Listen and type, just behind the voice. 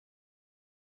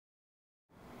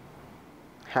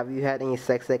Have you had any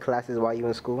sex ed classes while you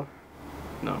were in school?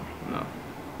 No,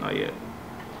 not yet.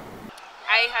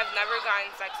 I have never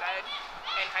gotten sex ed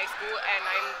in high school, and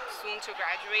I'm soon to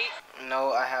graduate.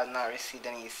 No, I have not received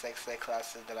any sex ed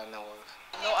classes that I know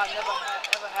of. No, I've never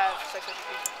ever had sex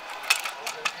education.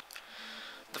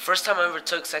 The first time I ever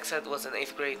took sex ed was in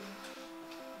 8th grade.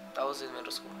 That was in middle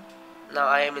school. Now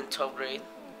I am in 12th grade,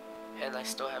 and I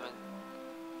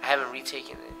haven't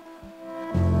retaken it.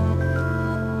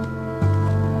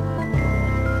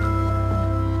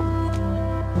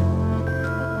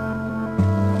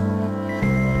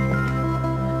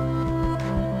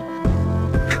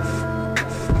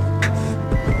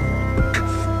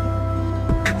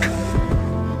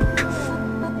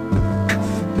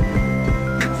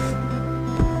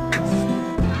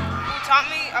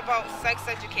 About sex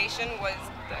education was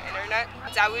the internet.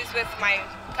 I was with my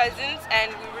cousins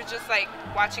and we were just like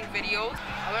watching videos.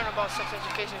 I learned about sex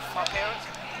education from my parents.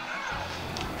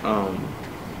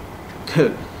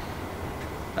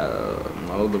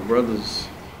 My older brothers.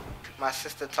 My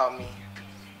sister taught me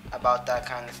about that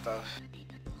kind of stuff.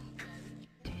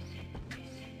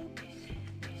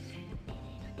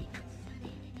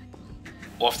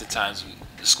 Oftentimes,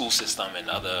 the school system and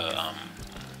other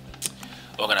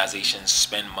organizations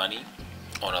spend money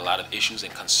on a lot of issues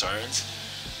and concerns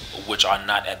which are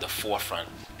not at the forefront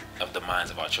of the minds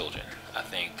of our children. I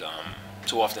think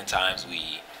too often times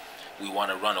we want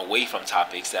to run away from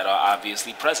topics that are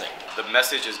obviously present. The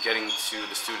message is getting to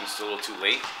the students a little too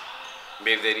late.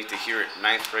 Maybe they need to hear it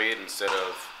 9th grade instead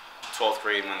of 12th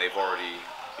grade when they've already,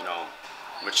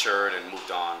 matured and moved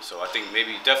on. So I think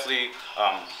maybe definitely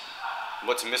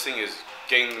what's missing is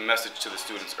getting the message to the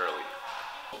students early.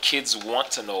 Kids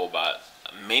want to know about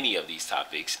many of these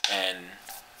topics, and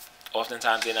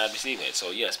oftentimes they're not receiving it.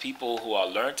 So yes, people who are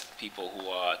learned, people who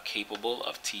are capable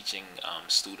of teaching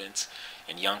students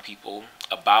and young people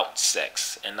about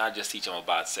sex, and not just teach them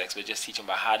about sex, but just teach them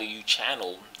about how do you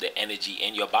channel the energy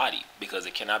in your body, because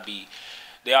it cannot be.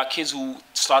 There are kids who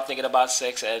start thinking about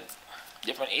sex at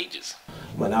different ages.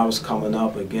 When I was coming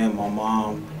up, again, my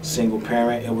mom, single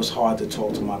parent, it was hard to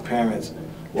talk to my parents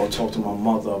or talk to my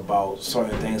mother about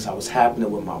certain things that was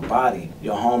happening with my body.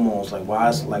 Your hormones,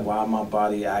 why my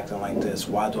body acting like this?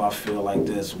 Why do I feel like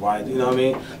this? Why, you know what I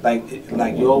mean?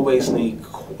 Like you always need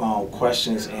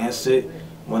questions answered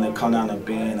when it comes down to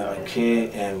being a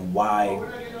kid and why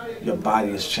your body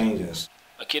is changing.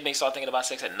 A kid may start thinking about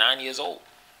sex at 9 years old.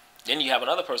 Then you have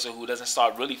another person who doesn't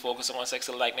start really focusing on sex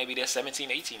until maybe they're 17,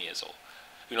 18 years old.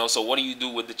 So what do you do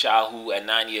with the child who at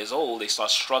 9 years old, they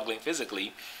start struggling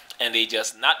physically, and they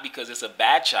just, not because it's a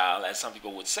bad child, as some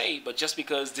people would say, but just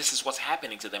because this is what's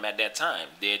happening to them at that time.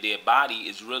 Their body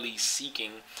is really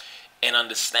seeking an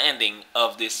understanding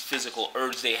of this physical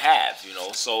urge they have,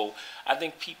 So I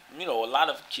think people, a lot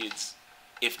of kids,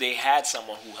 if they had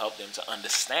someone who helped them to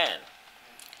understand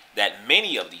that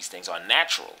many of these things are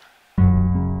natural.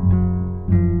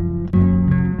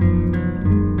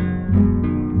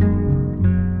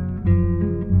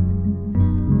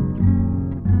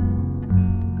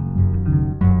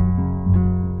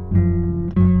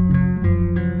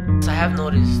 I've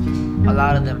noticed a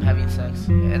lot of them having sex,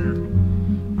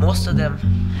 and most of them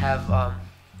have,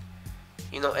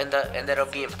 ended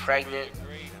up being pregnant,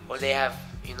 or they have,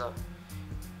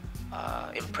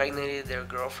 impregnated their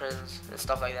girlfriends and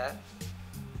stuff like that,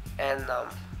 and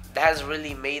that has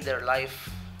really made their life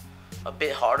a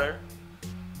bit harder,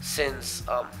 since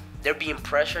they're being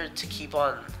pressured to keep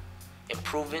on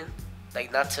improving,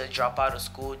 not to drop out of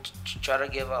school, try to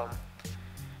give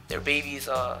their babies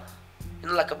a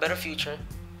better future.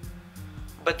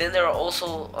 But then there are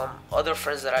also other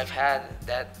friends that I've had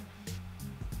that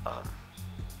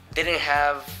they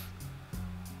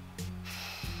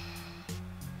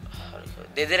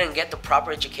didn't get the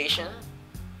proper education,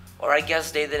 or I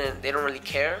guess they don't really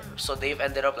care, so they've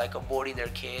ended up aborting their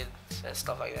kids and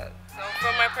stuff like that. So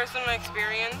from my personal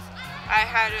experience, I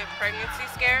had a pregnancy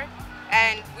scare,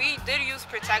 and we did use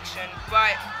protection,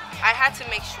 but I had to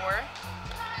make sure,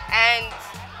 and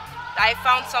I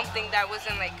found something that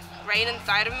wasn't right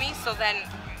inside of me, so then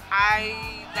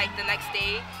the next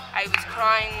day I was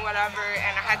crying, whatever,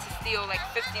 and I had to steal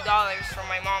 $50 from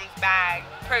my mom's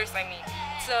purse,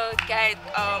 to get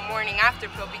a morning after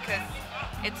pill, because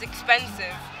it's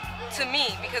expensive to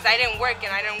me, because I didn't work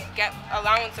and I didn't get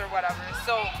allowance or whatever.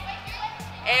 So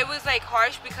it was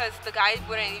harsh, because the guy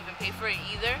wouldn't even pay for it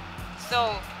either.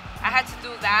 So I had to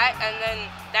do that, and then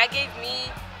that gave me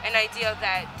an idea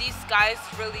that these guys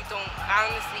really don't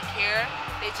honestly care.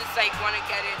 They just want to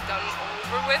get it done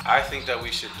over with. I think that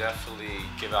we should definitely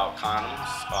give out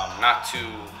condoms, not to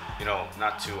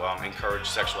not to encourage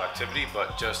sexual activity,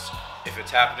 but just if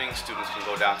it's happening, students can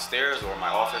go downstairs or my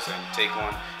office and take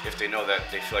one if they know that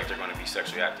they feel like they're going to be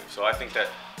sexually active. So I think that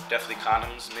definitely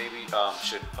condoms maybe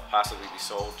should possibly be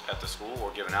sold at the school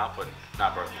or given out, but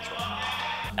not birth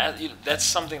control. That's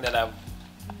something that I've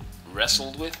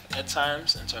wrestled with at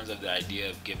times in terms of the idea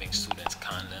of giving students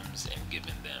condoms and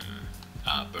giving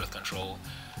them birth control.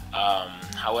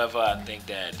 However, I think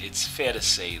that it's fair to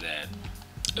say that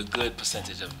a good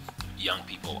percentage of young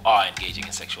people are engaging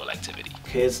in sexual activity.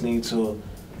 Kids need to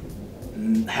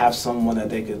have someone that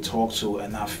they can talk to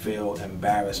and not feel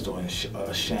embarrassed or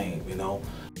ashamed,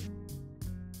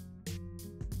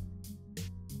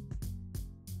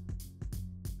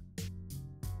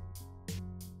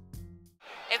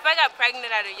 If I got pregnant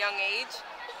at a young age,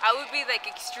 I would be like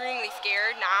extremely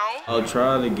scared now. I'll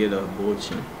try to get an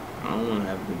abortion. I don't want to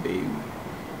have the baby.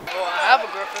 Well, I have a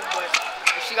girlfriend, but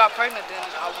if she got pregnant, then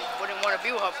I wouldn't want to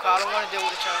be with her because I don't want to deal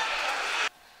with a child.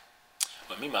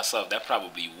 But me, myself, that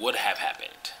probably would have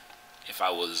happened if I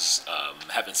was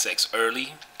having sex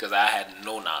early, because I had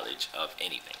no knowledge of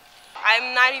anything.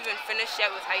 I'm not even finished yet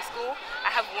with high school.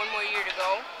 I have 1 more year to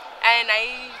go. And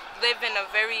I live in a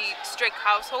very strict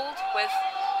household with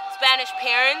Spanish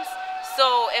parents.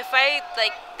 So if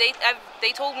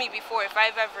they told me before, if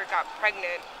I've ever got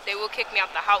pregnant, they will kick me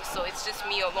out the house. So it's just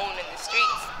me alone in the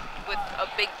streets with a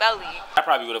big belly. I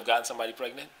probably would have gotten somebody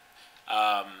pregnant.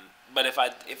 But if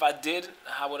I did,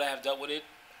 how would I have dealt with it?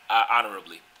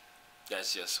 Honorably.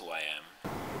 That's just who I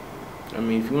am. I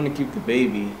mean, if you want to keep the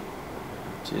baby,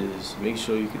 just make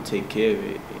sure you can take care of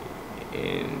it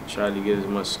and try to get as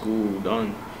much school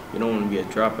done. You don't want to be a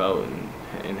dropout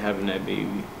and having that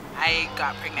baby. I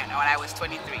got pregnant when I was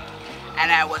 23,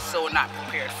 and I was so not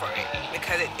prepared for it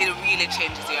because it really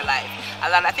changes your life.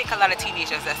 I think a lot of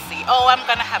teenagers that see, oh, I'm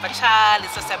gonna have a child,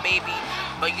 it's just a baby,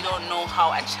 but you don't know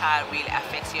how a child really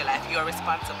affects your life. You're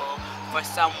responsible for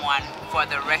someone for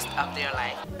the rest of their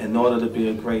life. In order to be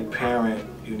a great parent,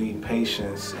 you need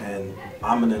patience, and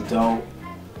I'm an adult.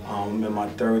 I'm in my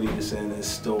 30s, and it's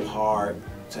still hard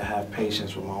to have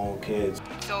patience with my own kids.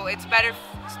 So it's better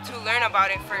to learn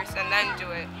about it first and then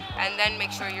do it, and then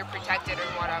make sure you're protected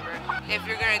or whatever. If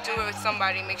you're gonna do it with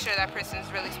somebody, make sure that person is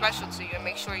really special to you and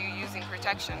make sure you're using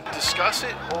protection. Discuss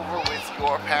it over with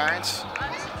your parents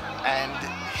and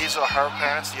his or her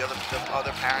parents, the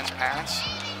other parents' parents,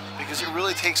 because it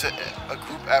really takes a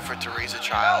group effort to raise a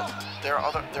child. There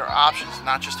are options,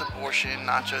 not just abortion,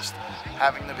 not just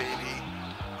having the baby.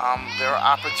 There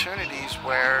are opportunities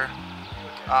where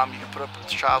you can put up a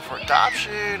child for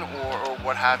adoption or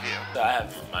what have you. I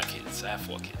have my kids. I have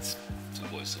 4 kids, 2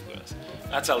 boys, 2 girls.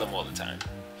 I tell them all the time,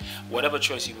 whatever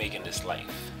choice you make in this life,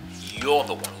 you're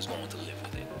the one who's going to live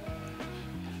with it.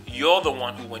 You're the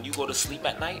one who, when you go to sleep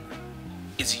at night,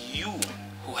 it's you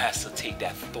who has to take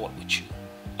that thought with you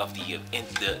of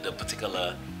the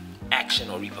particular action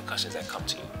or repercussions that come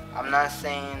to you. I'm not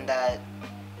saying that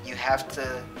you have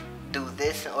to do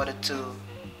this in order to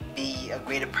be a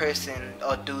greater person,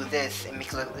 or do this. It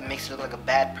makes you look like a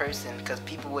bad person, because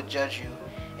people would judge you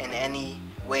in any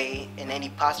way, in any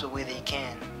possible way they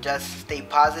can. Just stay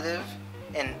positive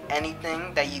in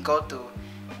anything that you go through,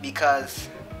 because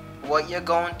what you're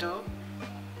going through,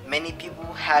 many people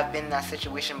have been in that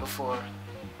situation before,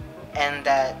 and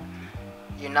that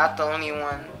you're not the only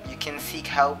one. You can seek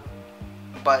help,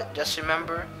 but just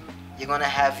remember, you're gonna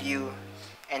have you,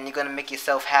 and you're gonna make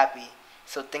yourself happy.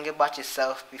 So think about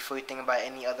yourself before you think about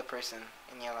any other person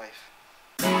in your life.